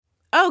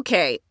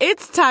Okay,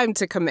 it's time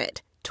to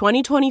commit.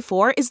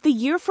 2024 is the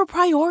year for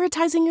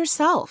prioritizing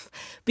yourself.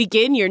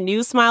 Begin your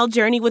new smile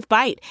journey with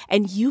Byte,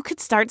 and you could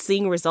start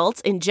seeing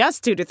results in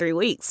just 2 to 3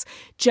 weeks.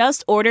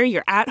 Just order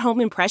your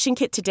at-home impression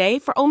kit today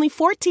for only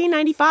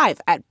 $14.95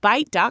 at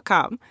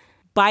Byte.com.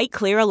 Byte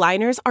Clear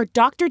aligners are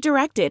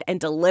doctor-directed and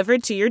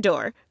delivered to your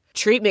door.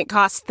 Treatment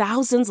costs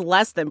thousands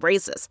less than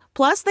braces.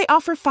 Plus, they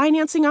offer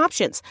financing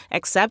options,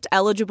 accept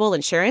eligible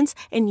insurance,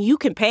 and you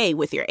can pay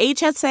with your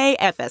HSA,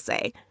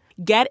 FSA.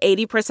 Get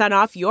 80%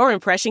 off your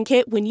impression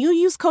kit when you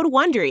use code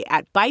WONDERY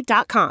at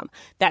Byte.com.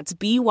 That's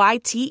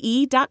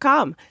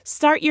BYTE.com.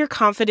 Start your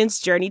confidence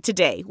journey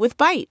today with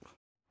Byte.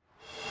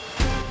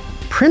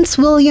 Prince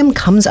William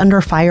comes under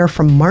fire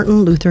from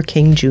Martin Luther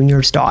King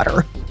Jr.'s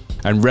daughter.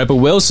 And Rebel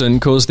Wilson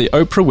calls the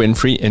Oprah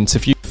Winfrey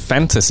interview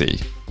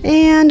fantasy.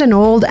 And an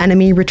old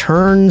enemy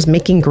returns,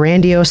 making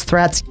grandiose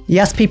threats.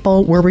 Yes,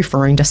 people, we're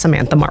referring to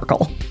Samantha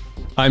Markle.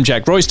 I'm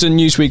Jack Royston,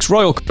 Newsweek's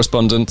royal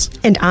correspondent.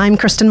 And I'm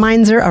Kristen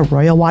Meinzer, a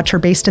royal watcher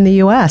based in the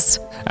US.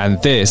 And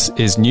this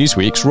is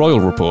Newsweek's Royal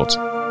Report.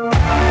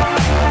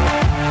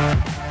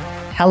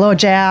 Hello,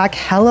 Jack.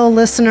 Hello,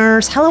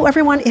 listeners. Hello,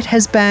 everyone. It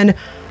has been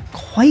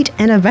quite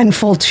an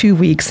eventful 2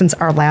 weeks since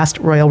our last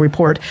royal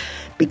report,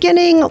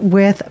 beginning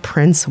with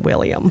Prince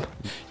William.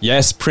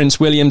 Yes, Prince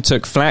William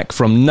took flack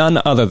from none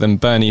other than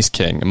Bernice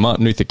King,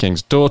 Martin Luther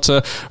King's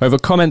daughter, over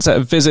comments at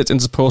a visit in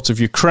support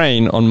of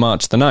Ukraine on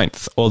March the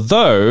 9th,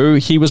 although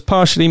he was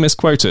partially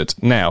misquoted.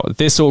 Now,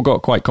 this all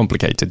got quite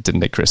complicated,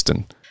 didn't it,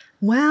 Kristen?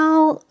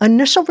 Well,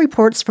 initial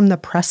reports from the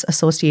Press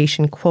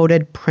Association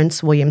quoted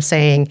Prince William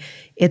saying,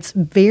 "It's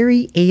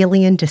very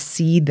alien to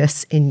see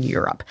this in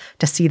Europe,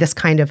 to see this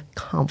kind of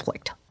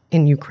conflict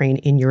in Ukraine,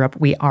 in Europe.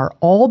 We are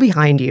all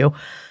behind you."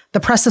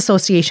 The Press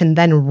Association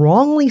then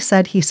wrongly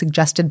said he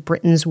suggested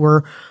Britons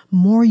were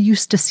more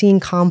used to seeing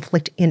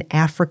conflict in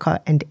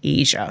Africa and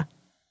Asia.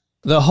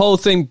 The whole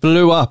thing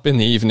blew up in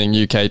the evening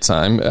UK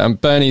time.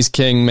 Bernice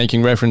King,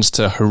 making reference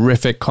to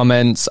horrific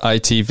comments,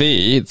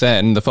 ITV,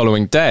 then the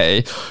following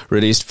day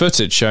released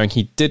footage showing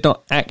he did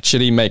not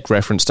actually make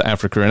reference to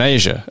Africa and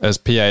Asia, as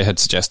PA had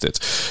suggested.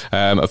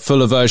 A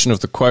fuller version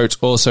of the quote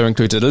also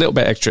included a little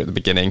bit extra at the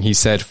beginning. He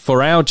said,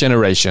 "For our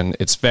generation,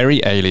 it's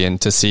very alien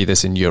to see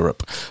this in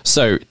Europe."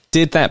 So,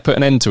 did that put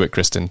an end to it,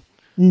 Kristen?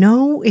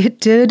 No, it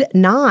did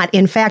not.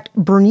 In fact,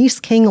 Bernice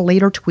King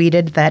later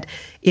tweeted that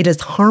it is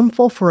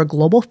harmful for a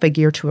global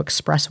figure to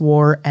express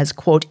war as,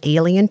 quote,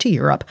 alien to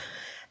Europe.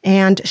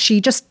 And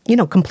she just,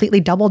 completely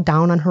doubled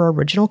down on her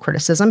original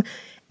criticism.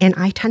 And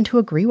I tend to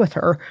agree with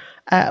her.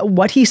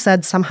 What he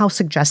said somehow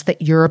suggests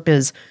that Europe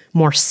is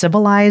more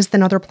civilized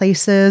than other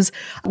places,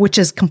 which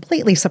is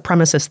completely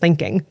supremacist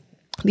thinking.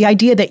 The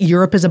idea that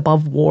Europe is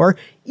above war,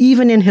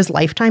 even in his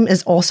lifetime,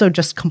 is also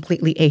just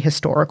completely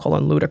ahistorical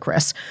and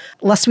ludicrous.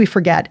 Lest we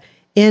forget,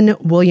 in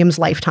William's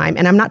lifetime,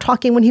 and I'm not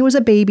talking when he was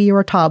a baby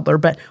or a toddler,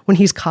 but when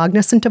he's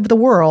cognizant of the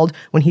world,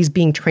 when he's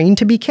being trained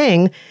to be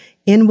king,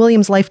 in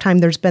William's lifetime,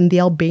 there's been the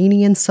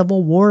Albanian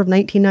Civil War of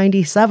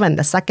 1997,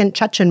 the Second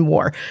Chechen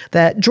War,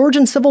 the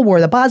Georgian Civil War,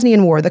 the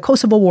Bosnian War, the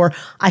Kosovo War.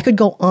 I could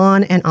go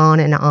on and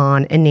on and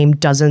on and name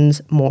dozens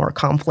more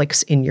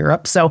conflicts in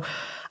Europe. So,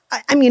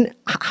 I mean,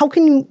 how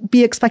can you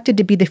be expected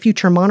to be the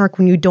future monarch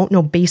when you don't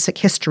know basic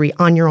history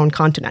on your own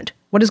continent?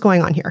 What is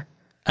going on here?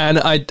 And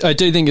I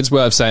do think it's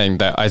worth saying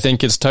that I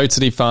think it's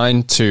totally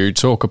fine to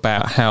talk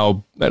about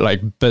how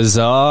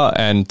bizarre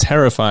and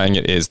terrifying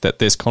it is that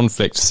this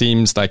conflict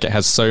seems like it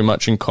has so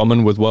much in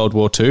common with World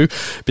War II,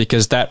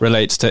 because that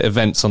relates to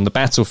events on the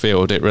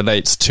battlefield. It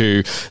relates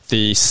to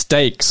the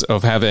stakes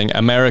of having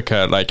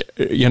America,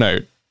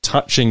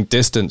 touching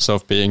distance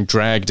of being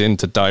dragged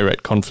into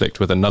direct conflict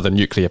with another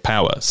nuclear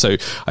power. So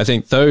I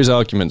think those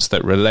arguments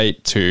that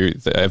relate to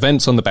the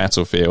events on the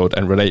battlefield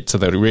and relate to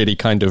the really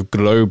kind of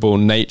global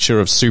nature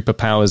of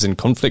superpowers in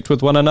conflict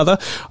with one another,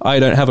 I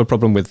don't have a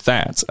problem with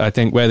that. I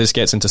think where this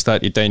gets into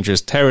slightly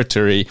dangerous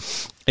territory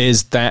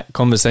is that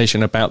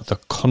conversation about the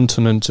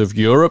continent of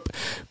Europe,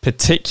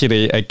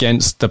 particularly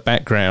against the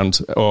background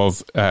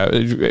of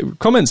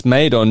comments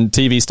made on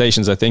TV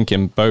stations, I think,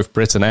 in both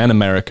Britain and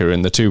America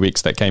in the 2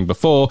 weeks that came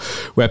before,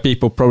 where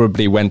people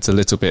probably went a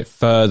little bit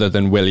further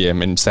than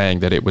William in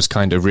saying that it was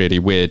kind of really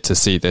weird to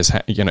see this,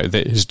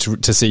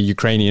 to see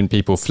Ukrainian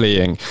people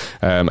fleeing,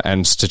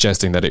 and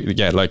suggesting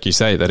that like you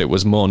say, that it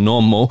was more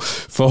normal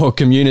for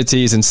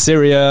communities in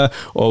Syria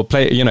or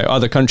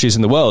other countries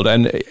in the world.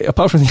 And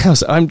apart from anything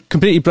else, I'm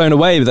completely blown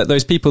away that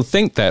those people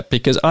think that,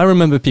 because I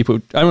remember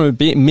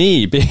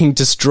me being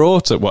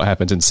distraught at what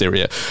happened in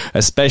Syria,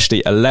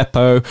 especially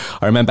Aleppo.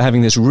 I remember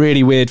having this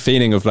really weird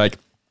feeling of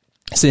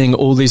seeing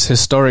all these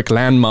historic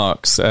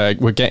landmarks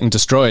were getting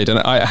destroyed. And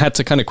I had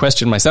to kind of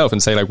question myself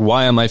and say,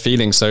 why am I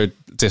feeling so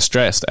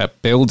distressed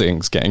at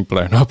buildings getting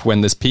blown up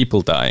when there's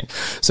people dying?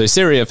 So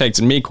Syria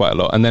affected me quite a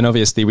lot. And then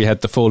obviously we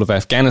had the fall of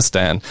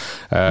Afghanistan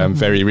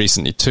very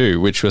recently too,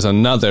 which was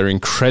another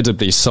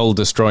incredibly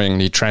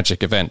soul-destroyingly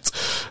tragic event.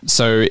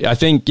 So I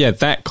think,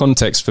 that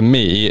context for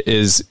me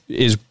is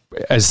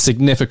a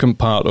significant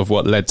part of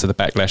what led to the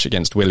backlash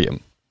against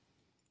William.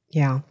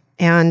 Yeah.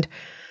 And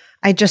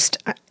I just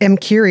am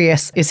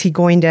curious, is he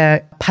going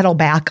to pedal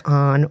back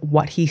on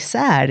what he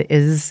said?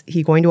 Is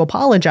he going to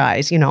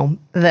apologize?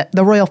 The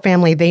royal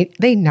family,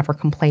 they never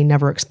complain,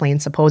 never explain,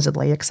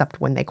 supposedly, except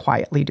when they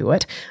quietly do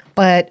it.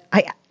 But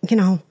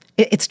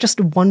it's just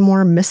one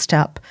more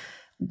misstep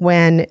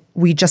when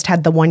we just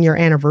had the 1-year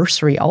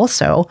anniversary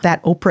also,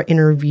 that Oprah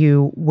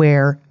interview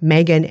where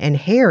Meghan and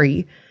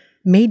Harry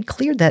made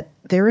clear that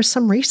there is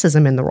some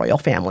racism in the royal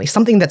family,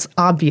 something that's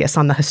obvious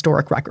on the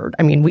historic record.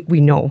 I mean,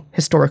 we know,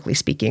 historically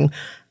speaking,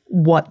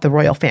 what the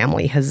royal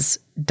family has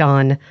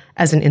done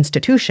as an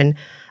institution.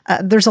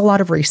 There's a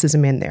lot of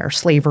racism in there,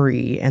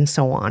 slavery and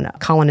so on,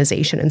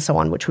 colonization and so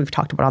on, which we've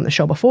talked about on the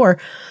show before.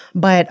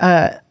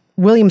 But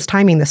William's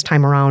timing this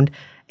time around,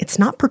 it's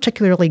not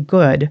particularly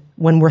good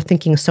when we're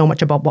thinking so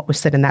much about what was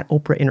said in that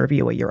Oprah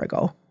interview a year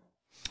ago.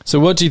 So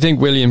what do you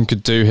think William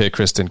could do here,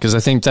 Kristen? Because I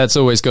think that's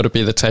always got to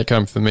be the take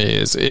home for me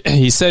is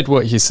he said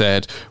what he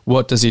said.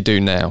 What does he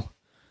do now?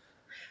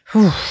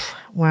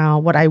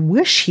 Well, what I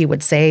wish he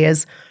would say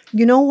is,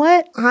 you know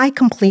what? I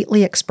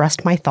completely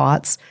expressed my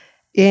thoughts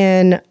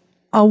in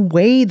a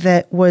way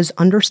that was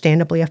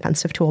understandably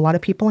offensive to a lot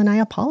of people, and I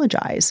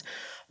apologize.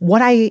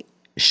 What I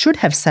should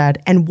have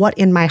said and what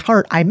in my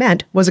heart I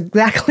meant was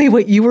exactly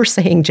what you were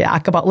saying,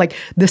 Jack, about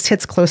this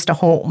hits close to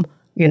home.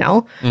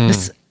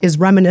 This is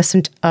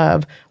reminiscent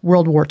of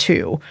World War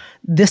II.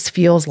 This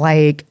feels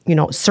like,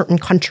 certain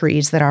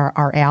countries that are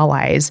our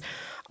allies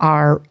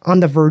are on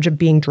the verge of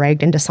being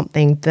dragged into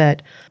something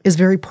that is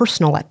very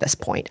personal at this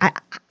point.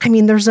 I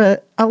mean, there's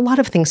a lot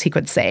of things he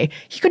could say.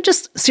 He could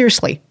just,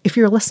 seriously, if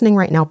you're listening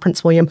right now,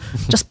 Prince William,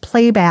 just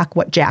play back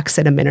what Jack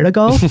said a minute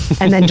ago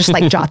and then just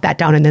jot that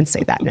down and then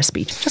say that in a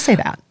speech. Just say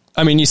that.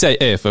 I mean, you say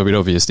if, I mean,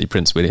 obviously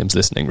Prince William's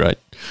listening, right?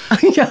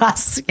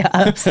 Yes.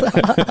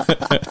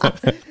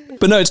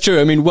 But no, it's true.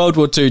 I mean, World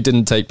War II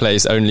didn't take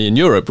place only in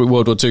Europe.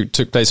 World War II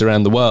took place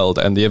around the world.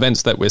 And the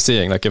events that we're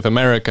seeing, if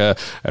America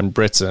and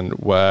Britain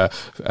were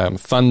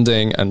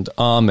funding and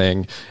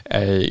arming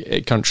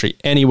a country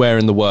anywhere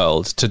in the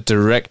world to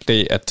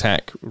directly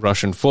attack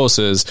Russian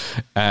forces,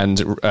 and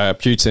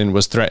Putin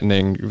was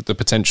threatening the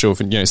potential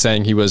for,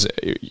 saying he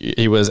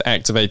was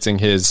activating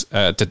his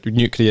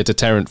nuclear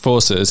deterrent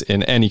forces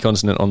in any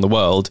continent on the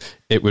world,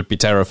 it would be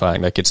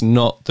terrifying. It's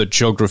not the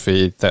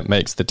geography that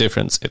makes the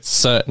difference. It's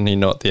certainly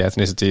not the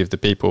ethnicity of the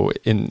people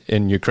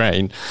in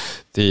Ukraine.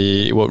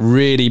 What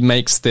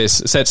really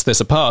sets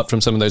this apart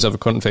from some of those other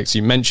conflicts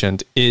you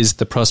mentioned is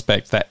the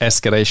prospect that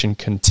escalation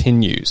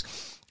continues.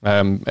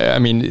 I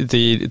mean,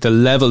 the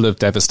level of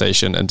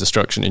devastation and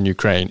destruction in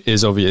Ukraine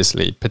is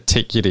obviously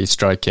particularly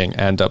striking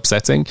and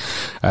upsetting.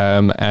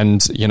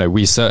 And,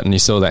 we certainly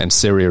saw that in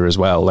Syria as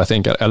well. I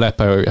think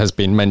Aleppo has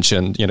been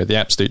mentioned, the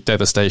absolute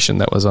devastation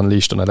that was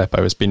unleashed on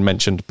Aleppo has been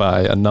mentioned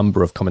by a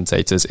number of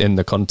commentators in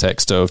the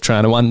context of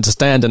trying to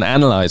understand and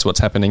analyze what's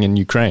happening in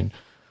Ukraine.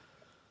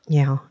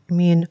 Yeah, I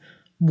mean,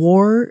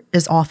 war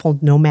is awful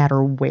no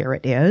matter where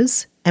it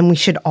is. And we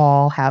should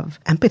all have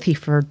empathy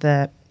for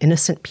the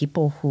innocent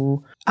people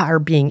who are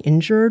being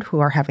injured, who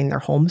are having their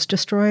homes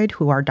destroyed,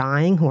 who are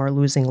dying, who are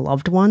losing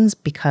loved ones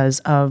because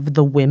of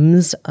the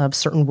whims of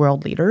certain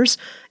world leaders.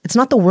 It's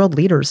not the world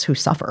leaders who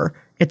suffer.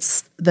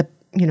 It's the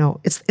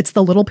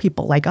little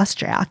people like us,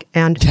 Jack.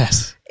 And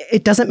yes,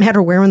 it doesn't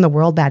matter where in the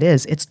world that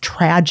is. It's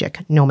tragic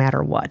no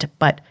matter what.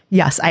 But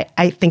yes,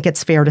 I think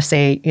it's fair to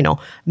say,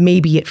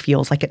 maybe it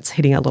feels like it's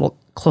hitting a little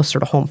closer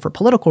to home for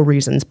political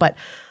reasons. But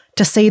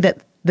to say that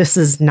this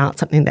is not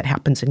something that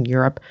happens in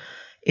Europe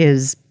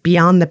is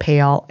beyond the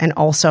pale. And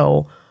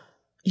also,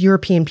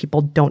 European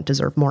people don't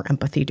deserve more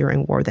empathy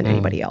during war than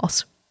anybody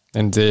else.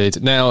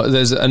 Indeed. Now,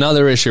 there's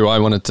another issue I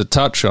wanted to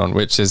touch on,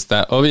 which is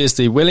that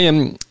obviously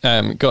William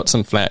got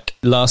some flack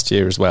last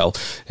year as well,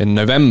 in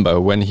November,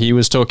 when he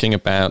was talking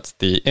about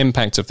the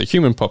impact of the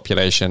human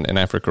population in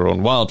Africa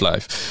on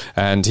wildlife.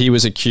 And he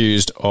was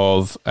accused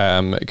of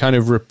kind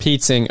of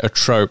repeating a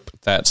trope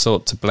that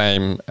sought to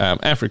blame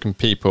African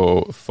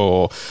people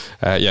for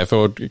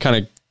kind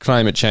of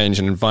climate change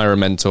and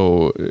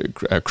environmental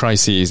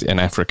crises in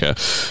Africa.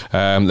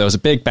 There was a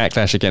big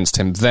backlash against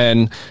him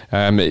then.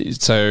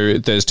 So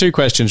there's two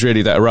questions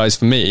really that arise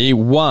for me.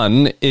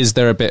 One, is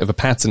there a bit of a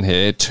pattern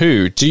here?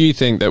 Two, do you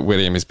think that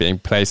William is being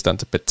placed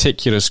under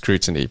particular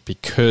scrutiny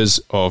because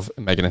of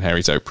Meghan and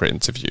Harry's Oprah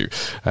interview,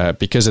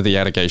 because of the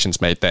allegations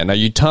made there? Now,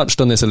 you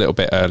touched on this a little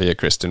bit earlier,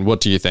 Kristen.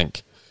 What do you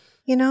think?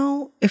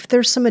 If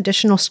there's some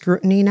additional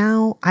scrutiny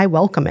now, I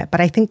welcome it. But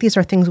I think these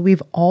are things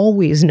we've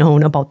always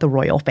known about the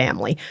royal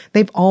family.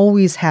 They've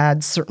always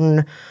had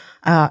certain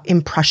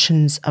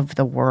impressions of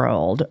the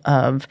world,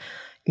 of,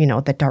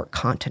 the dark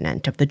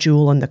continent, of the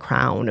jewel in the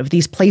crown, of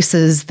these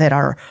places that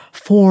are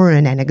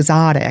foreign and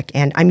exotic.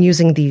 And I'm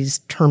using these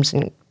terms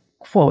in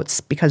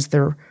quotes because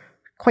they're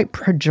quite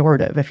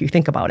pejorative if you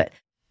think about it.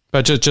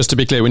 But just to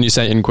be clear, when you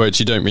say in quotes,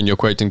 you don't mean you're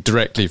quoting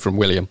directly from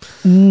William.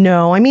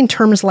 No, I mean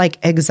terms like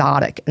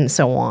exotic and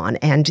so on.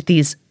 And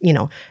these,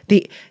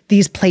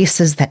 these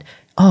places that,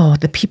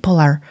 the people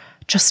are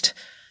just,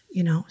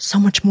 so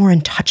much more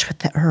in touch with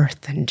the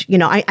earth. And,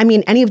 I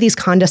mean, any of these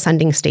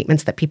condescending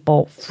statements that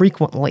people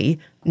frequently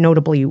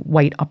notably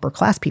white upper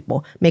class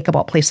people, make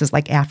about places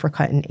like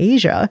Africa and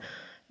Asia,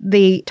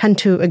 they tend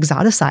to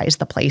exoticize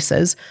the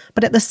places,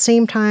 but at the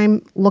same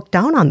time look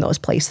down on those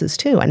places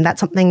too. And that's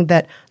something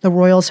that the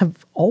royals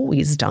have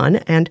always done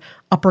and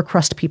upper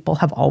crust people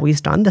have always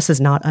done. This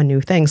is not a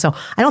new thing. So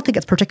I don't think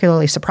it's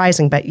particularly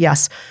surprising, but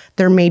yes,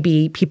 there may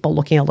be people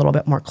looking a little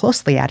bit more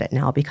closely at it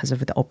now because of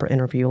the Oprah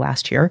interview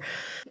last year.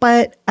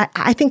 But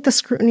I think the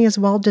scrutiny is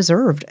well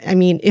deserved. I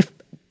mean, if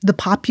the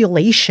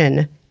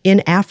population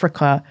in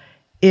Africa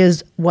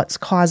is what's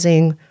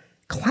causing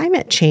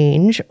climate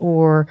change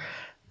or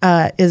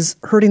is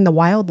hurting the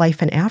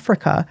wildlife in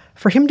Africa,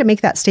 for him to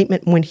make that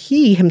statement when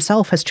he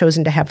himself has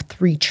chosen to have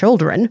 3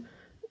 children,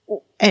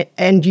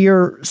 and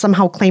you're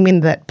somehow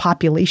claiming that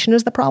population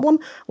is the problem,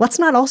 let's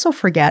not also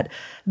forget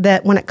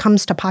that when it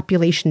comes to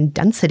population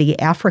density,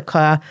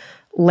 Africa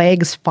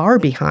lags far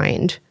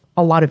behind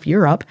a lot of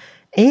Europe.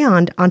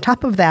 And on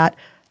top of that,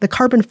 the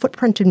carbon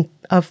footprint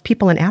of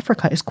people in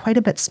Africa is quite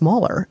a bit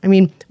smaller. I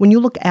mean, when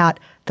you look at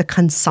the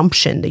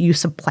consumption, the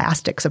use of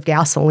plastics, of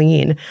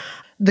gasoline,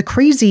 the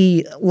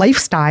crazy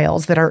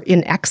lifestyles that are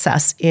in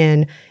excess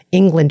in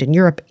England and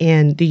Europe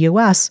and the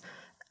US,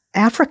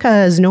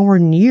 Africa is nowhere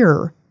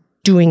near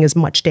doing as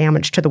much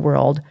damage to the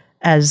world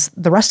as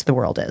the rest of the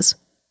world is.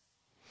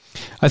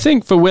 I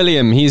think for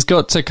William, he's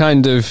got to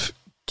kind of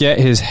get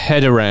his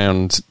head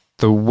around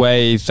the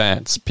way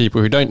that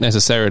people who don't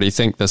necessarily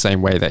think the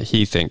same way that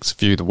he thinks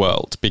view the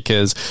world,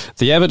 because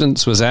the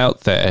evidence was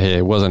out there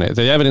here, wasn't it?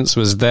 The evidence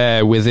was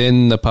there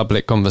within the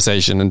public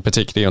conversation, and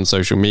particularly on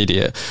social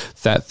media,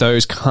 that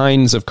those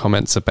kinds of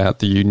comments about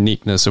the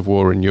uniqueness of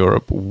war in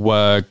Europe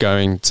were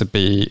going to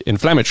be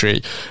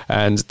inflammatory.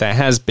 And there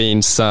has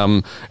been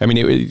some, I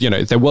mean,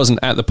 there wasn't,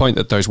 at the point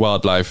that those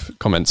wildlife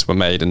comments were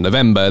made in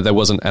November, there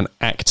wasn't an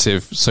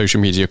active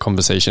social media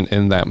conversation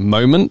in that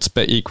moment,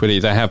 but equally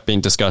there have been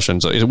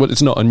discussions.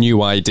 It's not a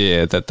new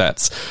idea that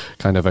that's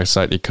kind of a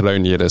slightly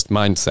colonialist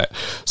mindset.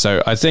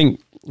 So I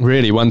think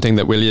really one thing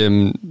that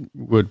William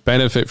would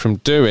benefit from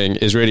doing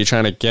is really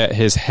trying to get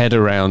his head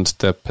around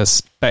the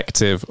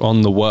perspective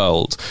on the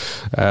world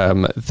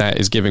that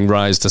is giving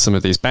rise to some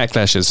of these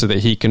backlashes, so that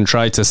he can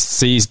try to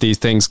seize these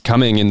things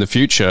coming in the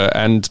future.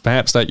 And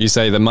perhaps, like you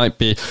say, there might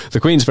be, the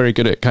Queen's very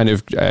good at kind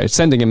of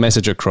sending a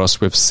message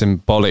across with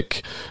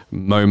symbolic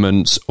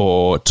moments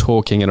or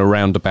talking in a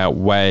roundabout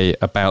way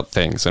about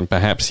things. And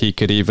perhaps he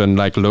could even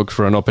look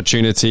for an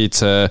opportunity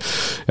to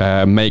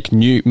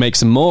make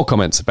some more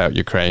comments about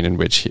Ukraine, in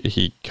which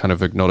he kind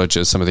of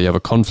acknowledges some of the other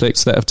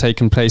conflicts that have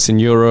taken place in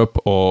Europe,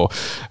 or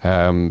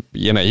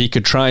he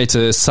could try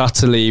to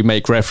subtly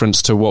make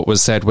reference to what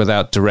was said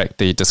without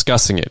directly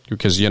discussing it,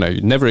 because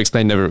never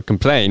explain, never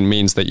complain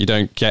means that you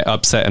don't get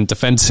upset and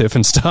defensive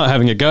and start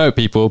having a go at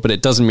people, but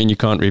it doesn't mean you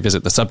can't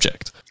revisit the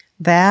subject.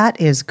 That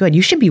is good.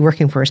 You should be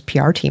working for his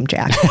PR team,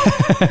 Jack.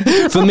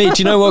 For me,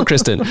 do you know what,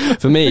 Kristen?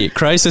 For me,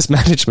 crisis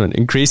management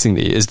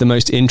increasingly is the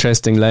most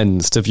interesting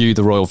lens to view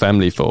the royal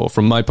family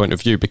from my point of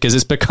view, because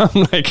it's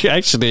become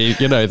actually,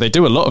 they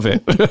do a lot of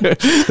it.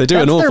 They do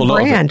an awful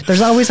lot of it.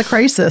 There's always a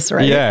crisis,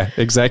 right? Yeah,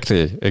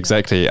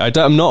 exactly.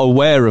 I'm not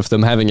aware of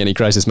them having any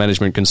crisis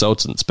management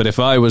consultants, but if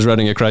I was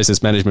running a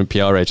crisis management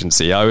PR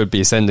agency, I would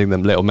be sending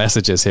them little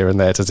messages here and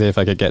there to see if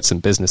I could get some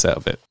business out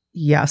of it.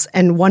 Yes.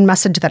 And one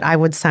message that I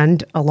would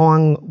send along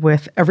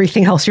with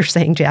everything else you're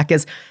saying, Jack,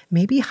 is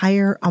maybe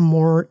hire a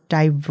more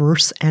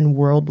diverse and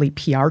worldly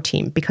PR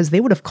team, because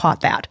they would have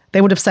caught that. They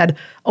would have said,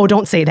 oh,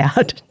 don't say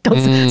that.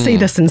 Don't say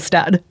this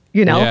instead.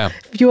 Yeah.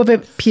 If you have a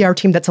PR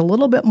team that's a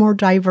little bit more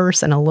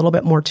diverse and a little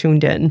bit more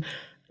tuned in,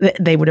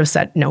 they would have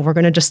said, no, we're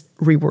going to just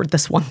reword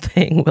this one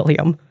thing,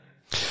 William.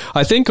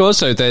 I think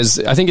also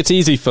I think it's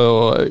easy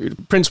for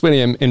Prince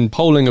William in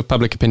polling of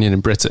public opinion in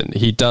Britain.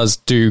 He does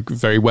do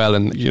very well,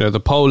 and the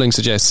polling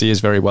suggests he is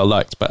very well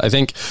liked. But I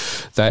think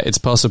that it's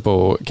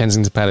possible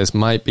Kensington Palace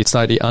might be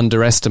slightly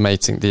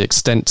underestimating the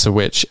extent to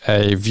which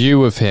a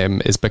view of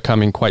him is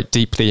becoming quite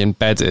deeply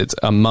embedded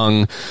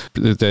among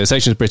the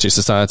sections of British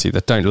society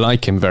that don't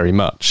like him very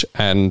much.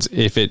 And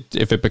if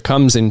it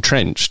becomes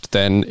entrenched,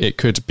 then it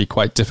could be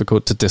quite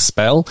difficult to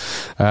dispel.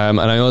 And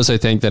I also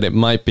think that it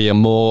might be a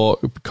more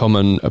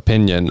common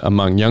opinion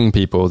among young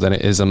people than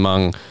it is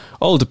among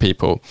older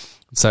people.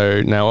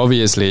 So now,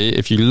 obviously,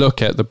 if you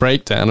look at the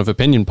breakdown of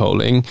opinion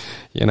polling,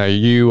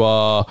 you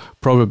are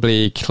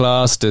probably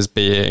classed as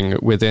being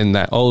within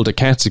that older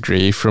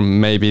category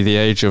from maybe the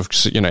age of,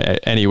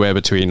 anywhere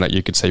between,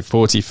 you could say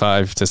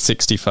 45 to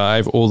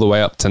 65, all the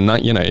way up to,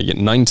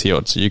 90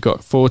 odd. So you've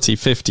got 40,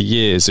 50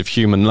 years of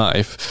human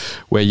life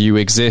where you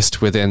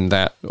exist within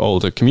that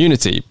older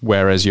community,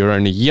 whereas you're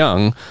only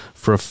young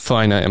for a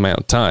finite amount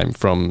of time,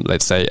 from,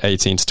 let's say,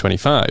 18 to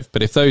 25.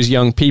 But if those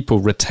young people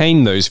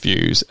retain those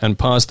views and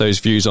pass those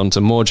views on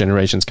to more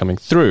generations coming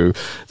through,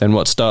 then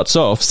what starts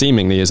off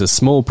seemingly as a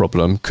small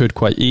problem could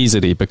quite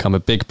easily become a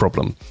big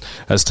problem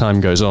as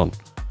time goes on.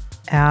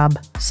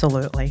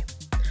 Absolutely.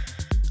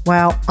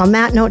 Well, on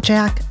that note,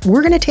 Jack,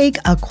 we're going to take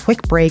a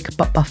quick break.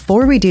 But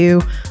before we do,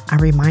 a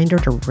reminder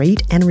to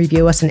rate and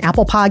review us in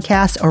Apple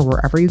Podcasts or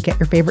wherever you get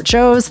your favorite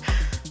shows.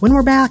 When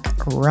we're back,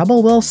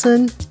 Rebel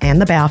Wilson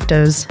and the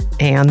BAFTAs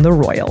and the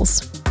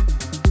Royals.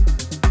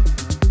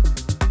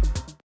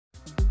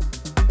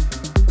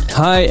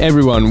 Hi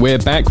everyone, we're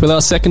back with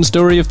our second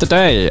story of the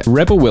day.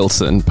 Rebel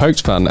Wilson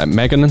poked fun at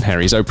Meghan and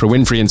Harry's Oprah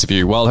Winfrey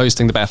interview while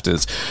hosting the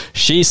BAFTAs.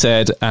 She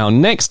said, "Our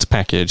next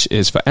package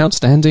is for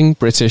outstanding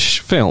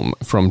British film.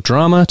 From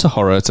drama to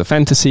horror to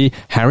fantasy,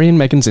 Harry and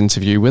Meghan's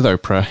interview with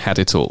Oprah had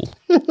it all."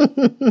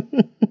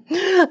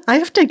 I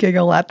have to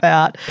giggle at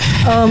that.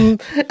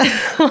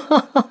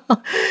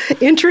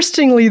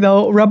 Interestingly,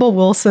 though, Rebel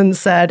Wilson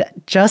said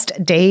just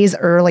days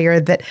earlier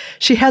that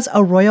she has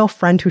a royal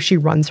friend who she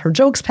runs her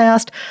jokes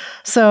past.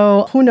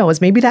 So who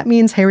knows? Maybe that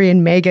means Harry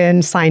and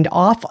Meghan signed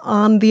off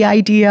on the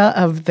idea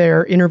of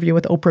their interview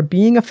with Oprah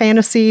being a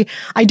fantasy.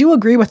 I do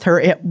agree with her.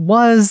 It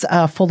was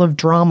full of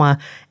drama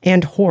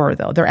and horror,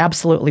 though. There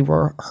absolutely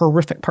were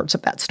horrific parts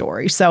of that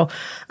story. So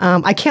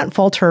I can't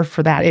fault her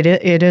for that.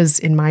 It is,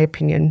 in my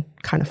opinion,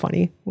 kind of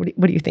funny.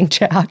 What do you think,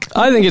 Jack?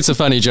 I think it's a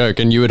funny joke,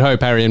 and you would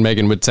hope Harry and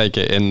Meghan would take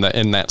it in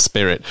that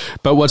spirit.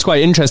 But what's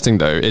quite interesting,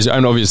 though, is,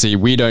 and obviously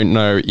we don't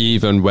know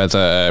even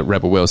whether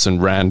Rebel Wilson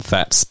ran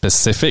that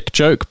specific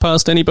joke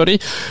past anybody,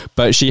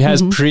 but she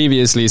has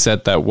previously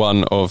said that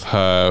one of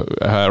her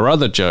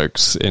other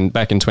jokes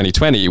back in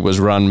 2020 was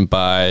run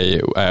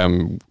by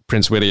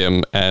Prince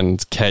William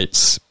and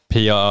Kate's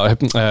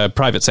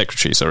private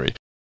secretary, sorry.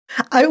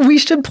 We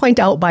should point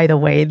out, by the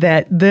way,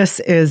 that this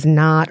is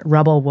not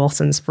Rebel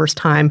Wilson's first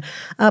time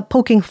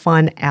poking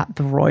fun at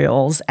the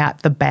royals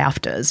at the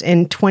BAFTAs.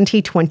 In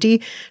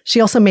 2020, she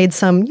also made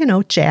some,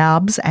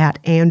 jabs at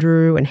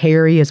Andrew and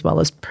Harry as well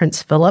as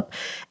Prince Philip.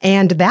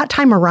 And that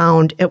time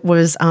around, it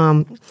was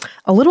a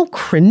little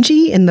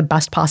cringy in the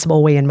best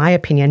possible way, in my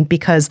opinion,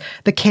 because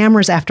the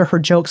cameras after her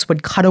jokes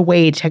would cut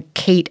away to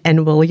Kate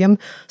and William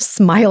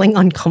smiling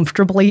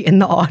uncomfortably in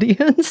the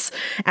audience.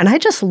 And I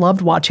just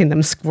loved watching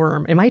them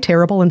squirm. Am I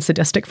terrible and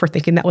sadistic for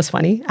thinking that was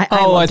funny?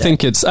 I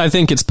think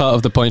it's part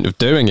of the point of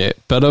doing it.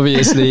 But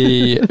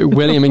obviously,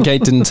 William and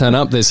Kate didn't turn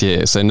up this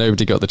year, so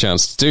nobody got the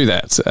chance to do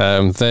that.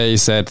 They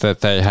said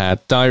that they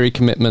had diary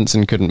commitments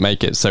and couldn't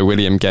make it, so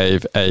William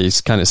gave a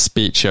kind of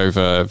speech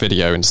over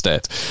video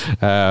instead.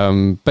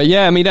 But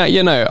yeah, I mean,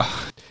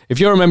 if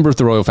you're a member of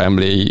the royal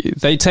family,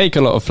 they take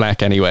a lot of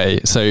flack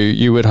anyway, so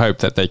you would hope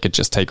that they could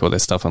just take all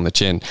this stuff on the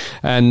chin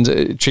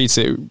and treat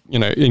it,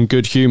 in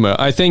good humor.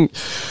 I think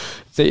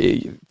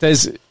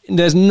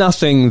there's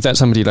nothing that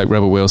somebody like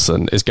Rebel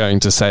Wilson is going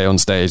to say on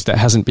stage that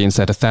hasn't been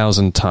said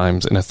 1,000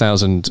 times in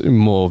 1,000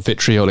 more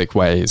vitriolic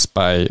ways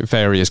by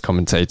various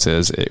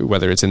commentators,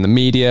 whether it's in the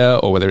media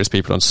or whether it's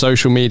people on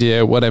social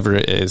media, whatever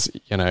it is.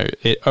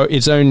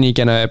 It's only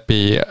going to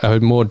be a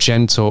more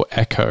gentle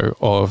echo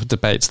of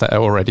debates that are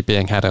already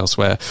being had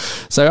elsewhere.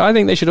 So I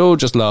think they should all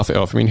just laugh it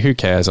off. I mean, who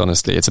cares,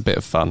 honestly? It's a bit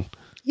of fun.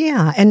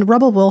 Yeah, and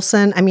Rebel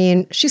Wilson, I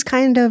mean, she's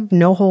kind of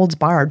no holds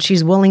barred.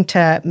 She's willing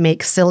to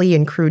make silly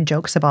and crude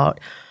jokes about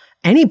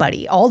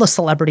anybody, all the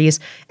celebrities,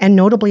 and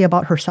notably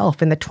about herself.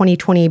 In the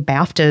 2020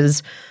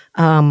 BAFTAs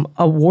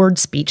award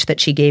speech that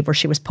she gave where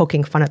she was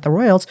poking fun at the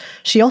royals,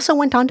 she also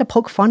went on to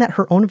poke fun at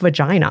her own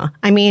vagina.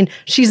 I mean,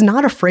 she's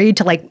not afraid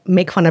to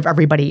make fun of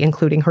everybody,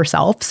 including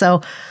herself. So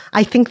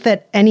I think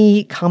that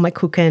any comic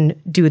who can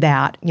do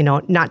that,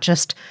 not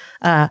just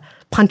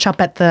punch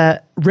up at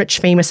the rich,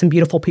 famous, and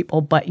beautiful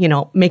people, but,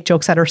 make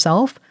jokes at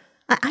herself,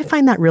 I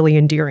find that really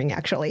endearing,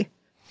 actually.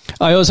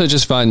 I also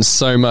just find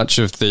so much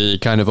of the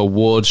kind of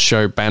awards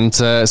show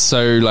banter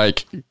so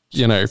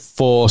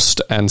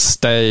forced and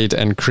staid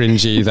and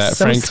cringy that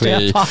so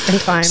frankly stiff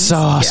oftentimes.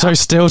 So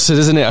stilted,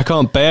 isn't it? I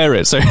can't bear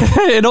it. So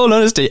in all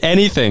honesty,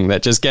 anything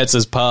that just gets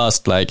us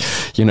past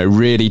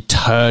really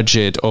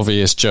turgid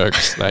obvious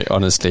jokes,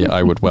 honestly,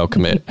 I would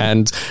welcome it.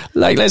 And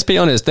let's be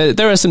honest,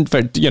 there are some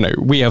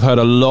we have heard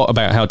a lot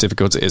about how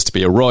difficult it is to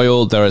be a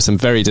royal. There are some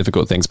very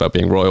difficult things about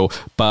being royal,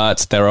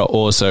 but there are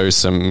also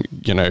some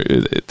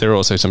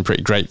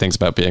pretty great things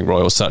about being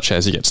royal, such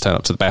as you get to turn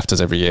up to the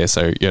BAFTAs every year.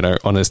 So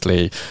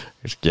honestly,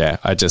 yeah,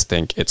 I just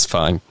think it's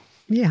fine.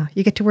 Yeah,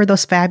 you get to wear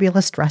those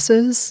fabulous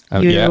dresses.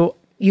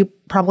 You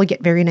probably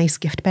get very nice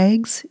gift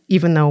bags,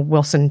 even though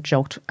Wilson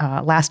joked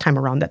last time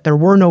around that there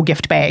were no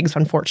gift bags,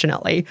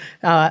 unfortunately.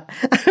 But,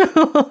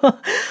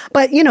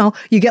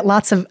 you get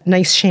lots of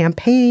nice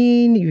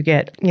champagne. You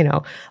get,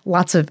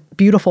 lots of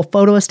beautiful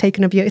photos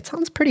taken of you. It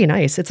sounds pretty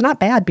nice. It's not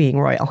bad being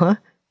royal, huh?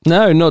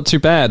 No, not too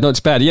bad. Not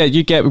too bad. Yeah,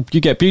 you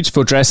get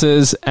beautiful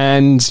dresses,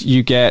 and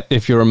you get,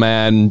 if you're a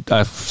man,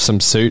 some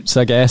suits,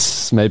 I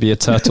guess. Maybe a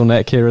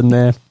turtleneck here and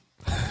there.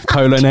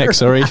 Polo neck,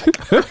 sorry.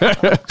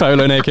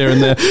 Polo neck here and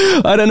there.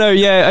 I don't know.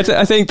 Yeah,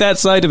 I think that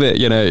side of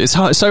it,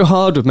 it's so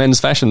hard with men's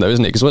fashion, though,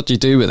 isn't it? Because what do you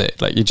do with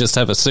it? You just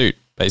have a suit,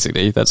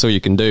 basically. That's all you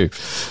can do.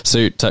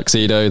 Suit,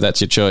 tuxedo, that's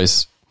your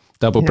choice.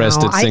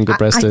 Double-breasted,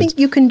 single-breasted. I think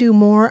you can do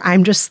more.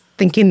 I'm just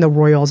thinking the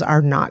royals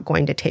are not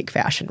going to take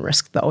fashion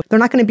risks, though. They're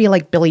not going to be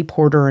like Billy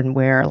Porter and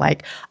wear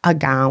like a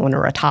gown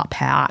or a top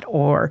hat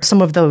or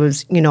some of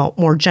those,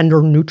 more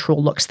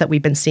gender-neutral looks that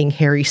we've been seeing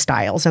Harry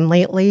Styles in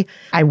lately.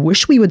 I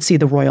wish we would see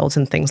the royals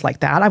in things like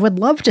that. I would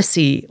love to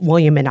see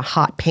William in a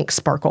hot pink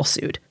sparkle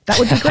suit. That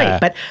would be great,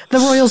 but the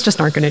royals just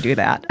aren't going to do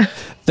that.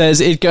 I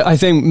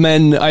think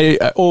I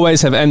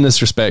always have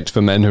endless respect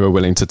for men who are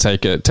willing to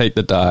take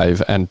the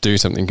dive and do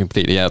something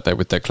completely out there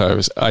with their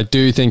clothes. I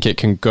do think it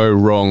can go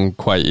wrong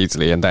quite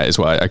easily, and that is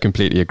why I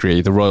completely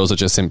agree. The royals are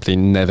just simply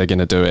never going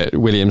to do it.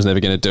 William's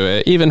never going to do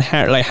it. Even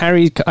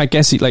Harry, I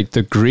guess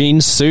the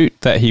green suit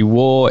that he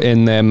wore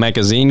in their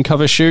magazine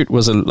cover shoot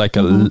was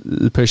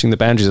pushing the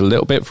boundaries a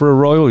little bit for a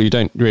royal. You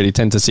don't really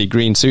tend to see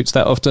green suits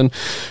that often.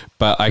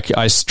 But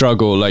I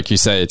struggle, like you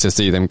say, to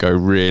see them go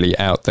really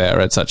out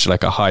there at such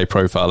like a high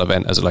profile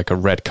event as like a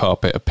red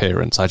carpet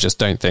appearance. I just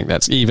don't think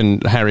that's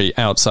even Harry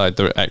outside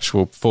the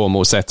actual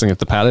formal setting of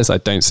the palace. I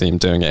don't see him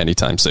doing it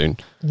anytime soon.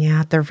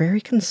 Yeah, they're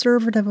very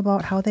conservative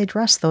about how they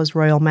dress, those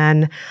royal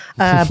men.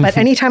 But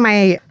anytime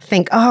I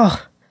think,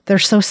 they're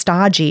so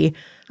stodgy,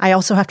 I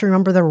also have to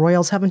remember the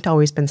royals haven't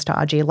always been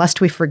stodgy,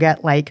 lest we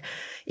forget, like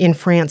in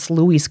France,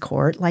 Louis's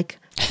court, like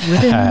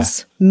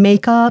ribbons,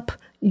 makeup,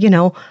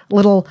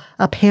 little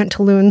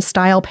pantaloon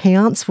style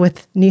pants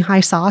with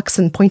knee-high socks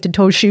and pointed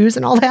toe shoes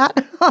and all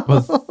that.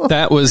 Well,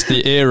 that was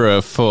the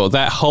era for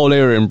that whole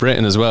era in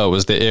Britain as well,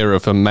 was the era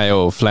for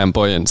male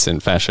flamboyance in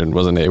fashion,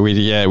 wasn't it? We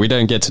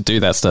don't get to do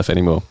that stuff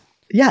anymore.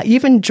 Yeah,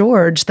 even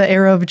George, the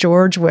era of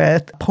George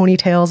with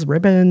ponytails,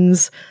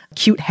 ribbons,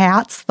 cute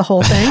hats, the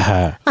whole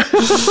thing.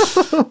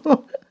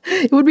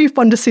 It would be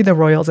fun to see the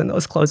royals in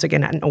those clothes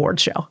again at an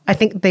awards show. I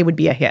think they would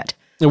be a hit.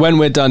 When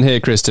we're done here,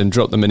 Kristen,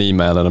 drop them an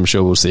email and I'm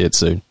sure we'll see it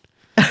soon.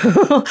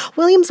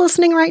 William's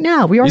listening right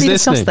now. We already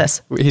discussed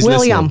this. He's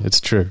William, listening. It's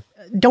true.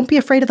 Don't be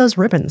afraid of those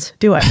ribbons.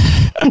 Do it.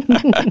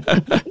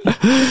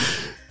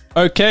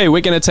 Okay,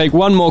 we're going to take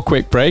one more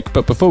quick break,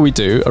 but before we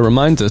do, a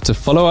reminder to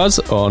follow us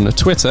on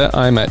Twitter.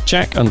 I'm at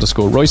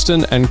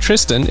Jack_Royston and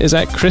Kristen is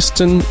at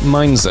Kristen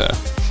Meinzer.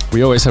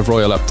 We always have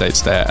royal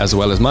updates there, as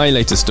well as my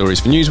latest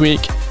stories for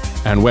Newsweek.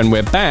 And when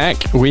we're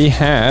back, we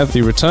have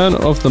the return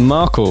of the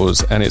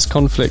Markles and its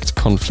conflict.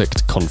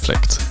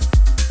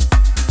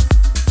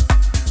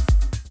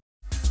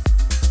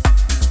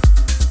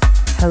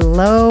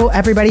 Hello,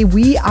 everybody.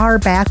 We are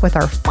back with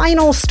our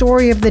final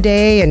story of the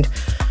day. And,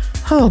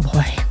 oh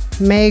boy,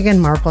 Meghan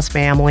Markle's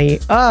family.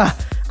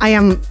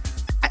 I'm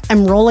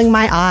rolling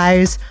my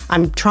eyes.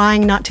 I'm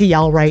trying not to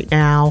yell right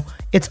now.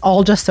 It's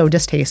all just so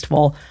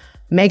distasteful.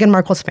 Meghan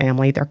Markle's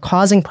family, they're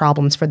causing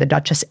problems for the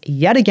Duchess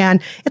yet again.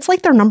 It's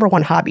like their number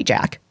one hobby,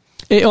 Jack.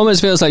 It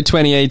almost feels like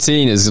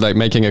 2018 is like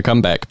making a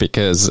comeback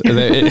because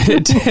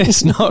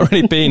it's not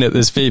really been at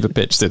this fever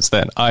pitch since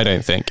then, I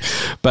don't think.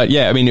 But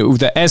yeah, I mean,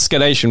 the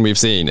escalation we've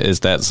seen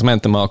is that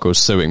Samantha Markle's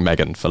suing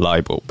Meghan for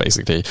libel,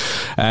 basically.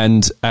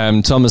 And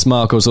Thomas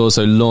Markle's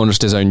also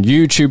launched his own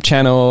YouTube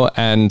channel.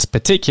 And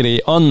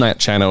particularly on that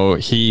channel,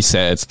 he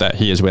said that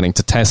he is willing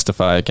to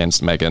testify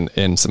against Meghan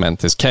in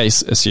Samantha's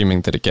case,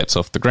 assuming that it gets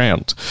off the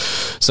ground.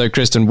 So,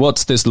 Kristen,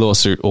 what's this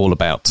lawsuit all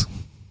about?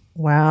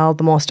 Well,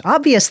 the most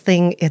obvious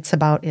thing it's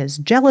about is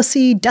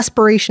jealousy,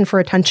 desperation for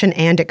attention,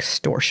 and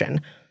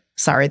extortion.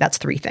 Sorry, that's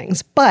 3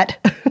 things. But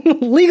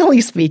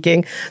legally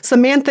speaking,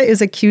 Samantha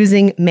is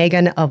accusing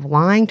Meghan of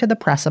lying to the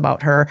press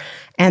about her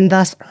and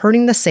thus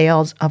hurting the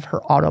sales of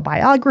her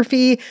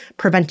autobiography,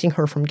 preventing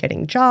her from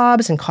getting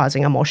jobs, and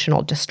causing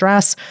emotional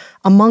distress.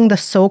 Among the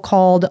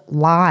so-called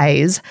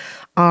lies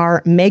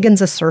are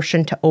Meghan's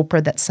assertion to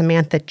Oprah that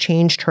Samantha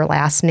changed her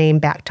last name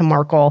back to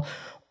Markle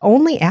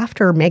only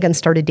after Meghan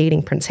started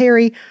dating Prince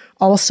Harry.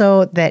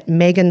 Also, that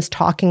Meghan's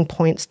talking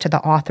points to the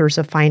authors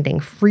of Finding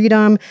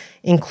Freedom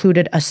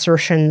included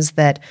assertions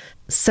that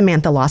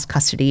Samantha lost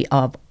custody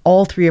of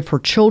all 3 of her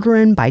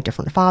children by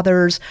different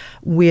fathers,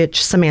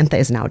 which Samantha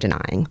is now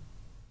denying.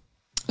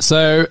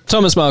 So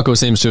Thomas Markle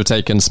seems to have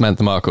taken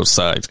Samantha Markle's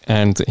side,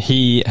 and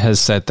he has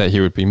said that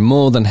he would be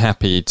more than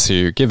happy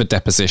to give a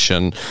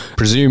deposition,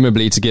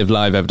 presumably to give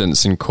live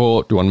evidence in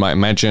court, one might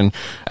imagine.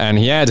 And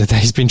he added that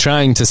he's been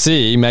trying to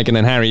see Meghan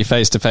and Harry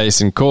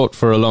face-to-face in court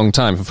for a long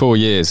time, for 4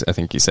 years, I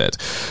think he said.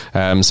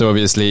 So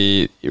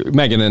obviously,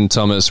 Meghan and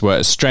Thomas were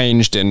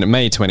estranged in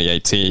May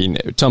 2018.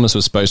 Thomas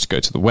was supposed to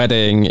go to the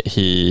wedding.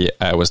 He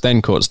was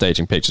then caught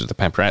staging pictures of the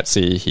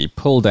paparazzi. He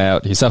pulled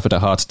out. He suffered a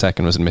heart attack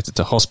and was admitted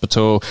to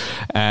hospital.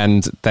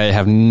 And they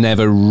have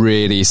never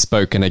really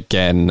spoken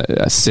again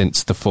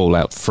since the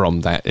fallout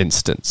from that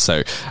incident.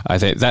 So I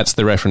think that's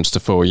the reference to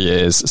 4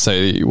 years.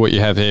 So what you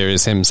have here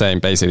is him saying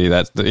basically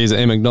that is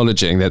him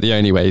acknowledging that the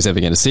only way he's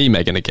ever going to see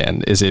Meghan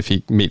again is if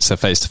he meets her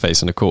face to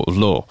face in a court of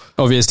law.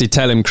 Obviously,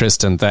 tell him,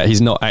 Kristen, that he's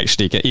not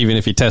actually, even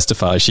if he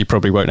testifies, she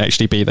probably won't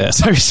actually be there.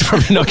 So he's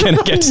probably not going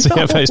to get to see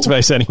her face to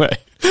face anyway.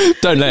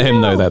 Don't let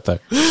him know that, though.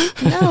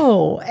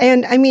 No.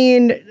 And I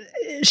mean,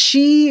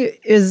 she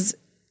is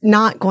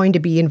not going to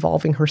be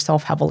involving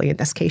herself heavily in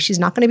this case. She's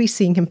not going to be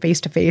seeing him face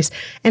to face.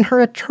 And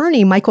her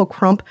attorney, Michael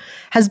Crump,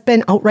 has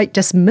been outright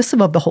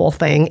dismissive of the whole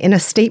thing. In a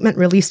statement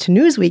released to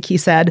Newsweek, he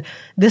said,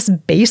 "This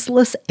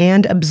baseless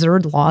and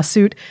absurd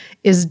lawsuit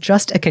is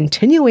just a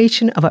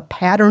continuation of a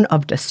pattern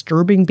of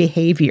disturbing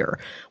behavior.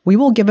 We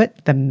will give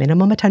it the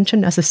minimum attention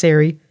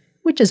necessary,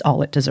 which is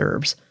all it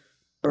deserves."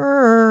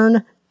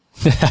 Burn.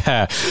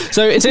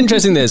 So it's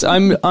interesting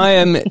I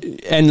am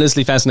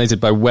endlessly fascinated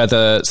by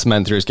whether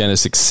Samantha is going to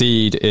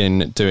succeed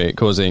in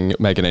causing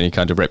Meghan any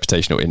kind of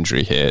reputational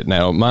injury here.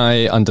 Now,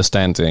 my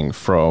understanding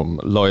from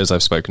lawyers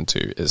I've spoken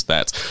to is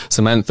that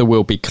Samantha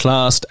will be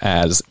classed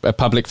as a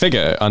public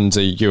figure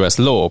under US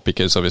law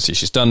because obviously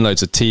she's done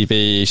loads of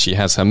TV, she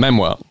has her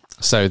memoir.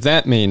 So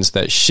that means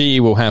that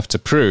she will have to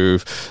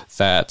prove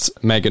that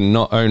Meghan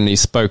not only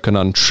spoke an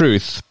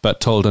untruth, but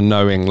told a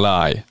knowing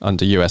lie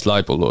under US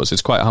libel laws.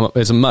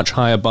 It's a much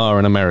higher bar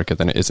in America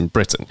than it is in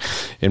Britain.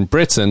 In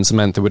Britain,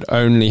 Samantha would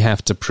only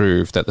have to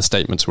prove that the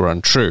statements were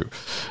untrue.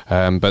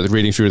 But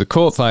reading through the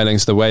court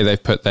filings, the way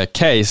they've put their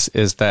case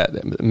is that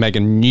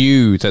Meghan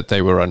knew that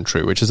they were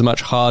untrue, which is a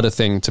much harder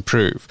thing to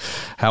prove.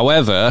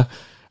 However,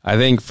 I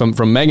think from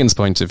Meghan's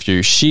point of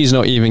view, she's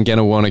not even going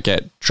to want to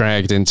get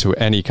dragged into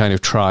any kind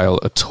of trial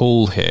at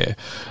all here.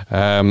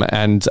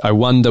 And I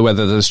wonder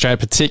whether the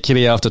strategy,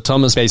 particularly after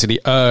Thomas basically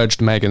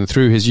urged Meghan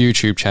through his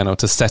YouTube channel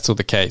to settle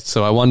the case.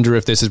 So I wonder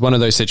if this is one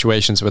of those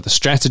situations where the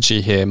strategy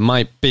here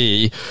might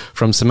be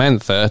from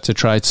Samantha to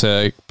try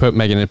to put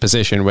Meghan in a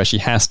position where she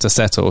has to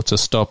settle to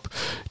stop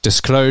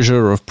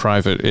disclosure of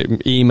private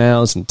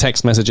emails and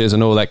text messages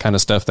and all that kind of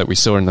stuff that we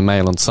saw in the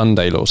Mail on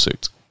Sunday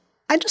lawsuit.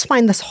 I just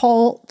find this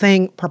whole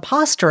thing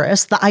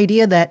preposterous. The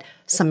idea that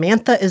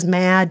Samantha is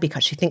mad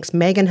because she thinks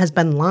Meghan has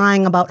been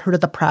lying about her to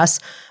the press,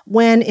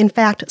 when in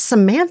fact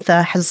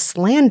Samantha has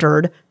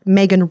slandered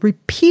Meghan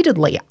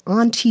repeatedly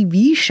on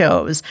TV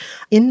shows,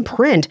 in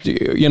print.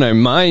 You know,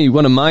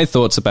 one of my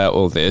thoughts about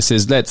all this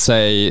is, let's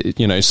say,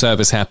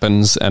 service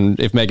happens, and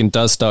if Meghan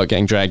does start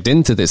getting dragged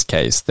into this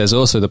case, there's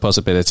also the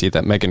possibility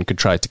that Meghan could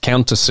try to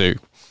countersue.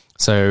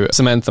 So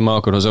Samantha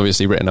Markle has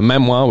obviously written a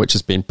memoir, which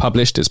has been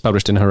published. It's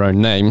published in her own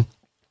name.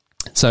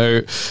 So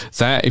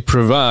that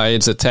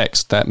provides a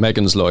text that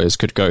Meghan's lawyers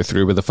could go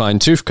through with a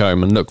fine-tooth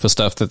comb and look for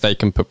stuff that they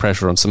can put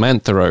pressure on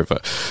Samantha over.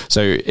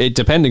 So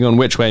depending on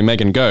which way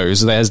Meghan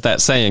goes, there's that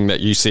saying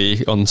that you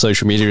see on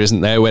social media, isn't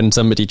there, when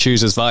somebody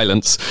chooses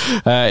violence.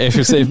 If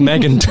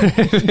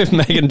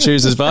Meghan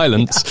chooses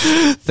violence,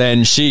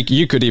 then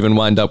you could even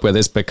wind up where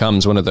this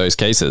becomes one of those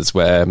cases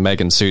where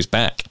Meghan sues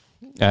back,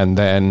 and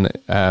then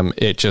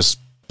it just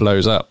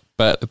blows up.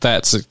 But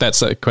that's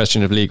a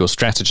question of legal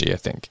strategy, I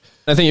think.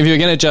 I think if you're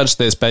going to judge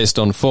this based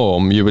on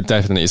form, you would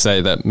definitely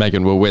say that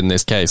Meghan will win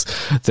this case.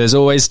 There's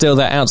always still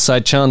that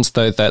outside chance,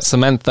 though, that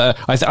Samantha...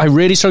 I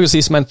really struggle to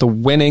see Samantha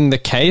winning the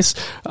case.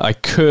 I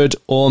could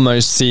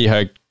almost see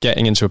her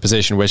getting into a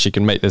position where she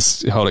can make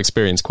this whole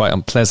experience quite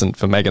unpleasant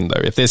for Meghan,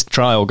 though. If this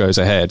trial goes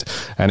ahead,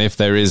 and if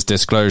there is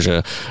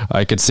disclosure,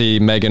 I could see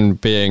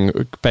Meghan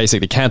being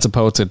basically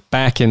catapulted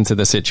back into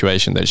the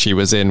situation that she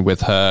was in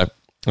with her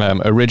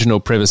original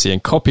privacy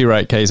and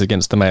copyright case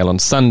against the Mail on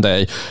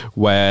Sunday,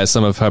 where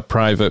some of her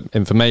private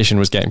information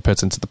was getting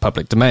put into the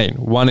public domain.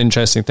 One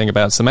interesting thing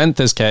about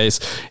Samantha's case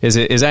is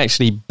it is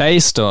actually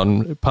based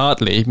on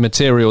partly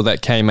material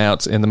that came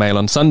out in the Mail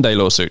on Sunday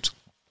lawsuit.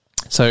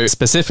 So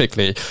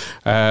specifically,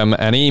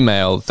 an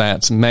email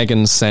that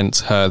Meghan sent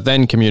her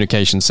then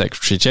Communications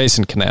Secretary,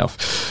 Jason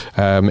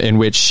Knauf, in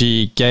which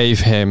she gave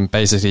him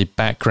basically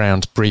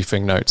background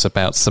briefing notes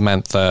about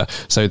Samantha.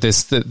 So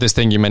this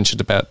thing you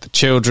mentioned about the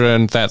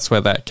children, that's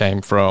where that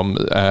came from.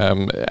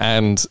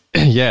 And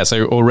yeah,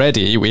 so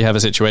already we have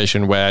a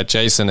situation where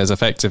Jason is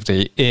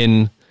effectively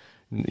is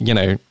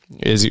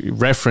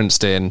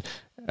referenced in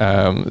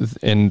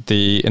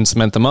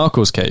Samantha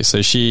Markle's case.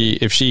 So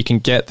if she can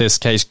get this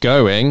case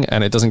going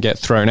and it doesn't get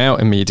thrown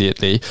out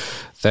immediately,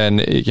 then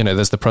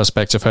there's the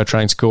prospect of her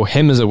trying to call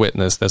him as a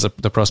witness. There's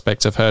the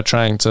prospect of her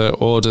trying to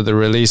order the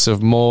release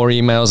of more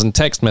emails and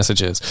text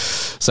messages.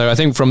 So I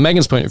think from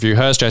Meghan's point of view,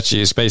 her strategy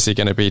is basically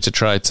going to be to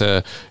try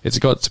to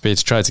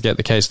get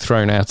the case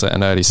thrown out at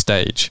an early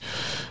stage.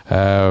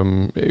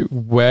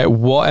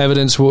 What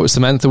evidence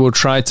Samantha will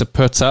try to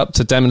put up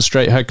to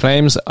demonstrate her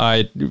claims,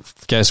 I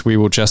guess we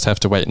will just have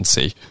to wait and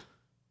see.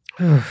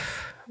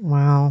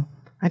 Wow.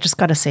 I just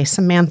got to say,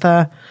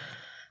 Samantha,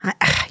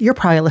 you're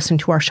probably listening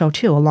to our show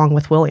too, along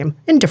with William,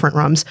 in different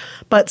rooms.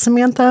 But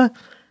Samantha,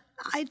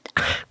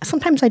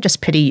 sometimes I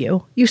just pity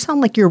you. You sound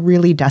like you're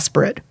really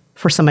desperate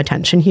for some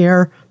attention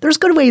here. There's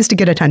good ways to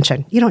get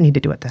attention. You don't need to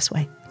do it this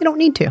way. You don't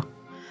need to.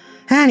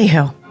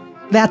 Anywho,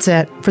 that's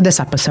it for this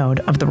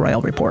episode of The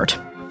Royal Report.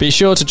 Be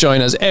sure to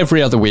join us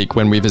every other week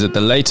when we visit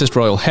the latest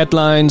royal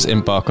headlines,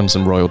 embark on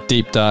some royal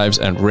deep dives,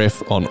 and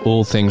riff on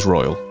all things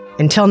royal.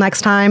 Until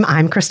next time,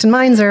 I'm Kristen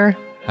Meinzer.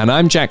 And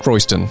I'm Jack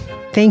Royston.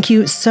 Thank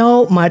you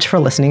so much for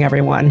listening,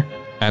 everyone.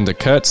 And a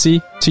curtsy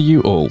to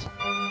you all.